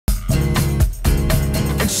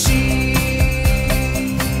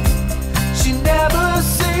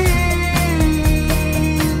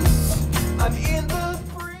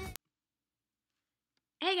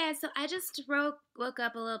so I just woke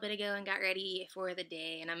up a little bit ago and got ready for the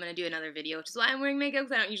day, and I'm gonna do another video, which is why I'm wearing makeup,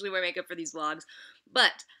 because I don't usually wear makeup for these vlogs.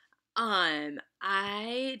 But,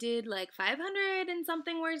 I did like 500 and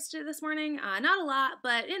something words this morning. Not a lot,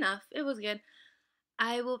 but enough. It was good.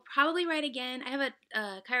 I will probably write again. I have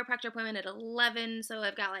a chiropractor appointment at 11, so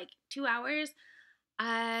I've got like 2 hours.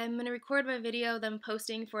 I'm gonna record my video, then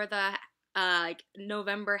posting for the like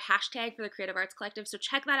November hashtag for the Creative Arts Collective. So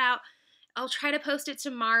check that out. I'll try to post it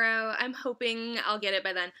tomorrow. I'm hoping I'll get it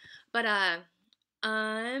by then. But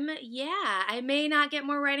yeah, I may not get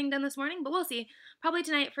more writing done this morning, but we'll see. Probably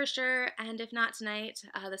tonight for sure, and if not tonight,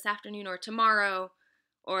 this afternoon or tomorrow,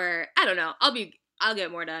 or I don't know. I'll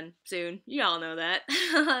get more done soon. You all know that.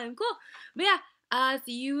 Cool. But yeah,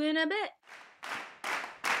 see you in a bit.